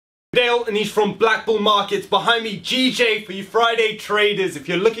Dale, and he's from BlackBull Markets. Behind me, GJ, for you Friday traders. If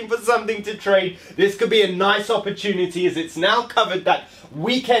you're looking for something to trade, this could be a nice opportunity as it's now covered that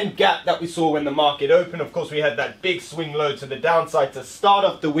weekend gap that we saw when the market opened. Of course, we had that big swing low to the downside to start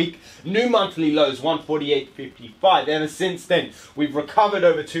off the week. New monthly lows, 148.55. Ever since then, we've recovered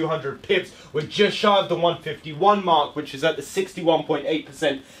over 200 pips. We're just shy of the 151 mark, which is at the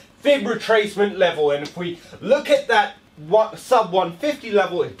 61.8% fib retracement level. And if we look at that sub 150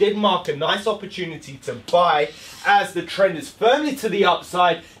 level, it did mark a nice opportunity to buy as the trend is firmly to the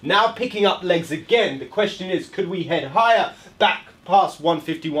upside, now picking up legs again. The question is, could we head higher back past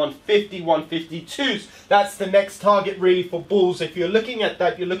 150, 150, 152s? That's the next target really for bulls. If you're looking at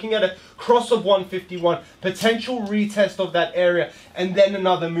that, you're looking at a cross of 151, potential retest of that area, and then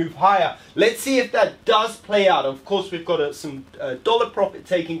another move higher. Let's see if that does play out. Of course, we've got some dollar profit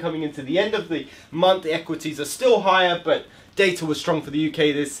taking coming into the end of the month. The equities are still higher, but data was strong for the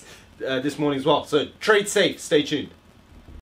UK this morning as well. So trade safe, stay tuned.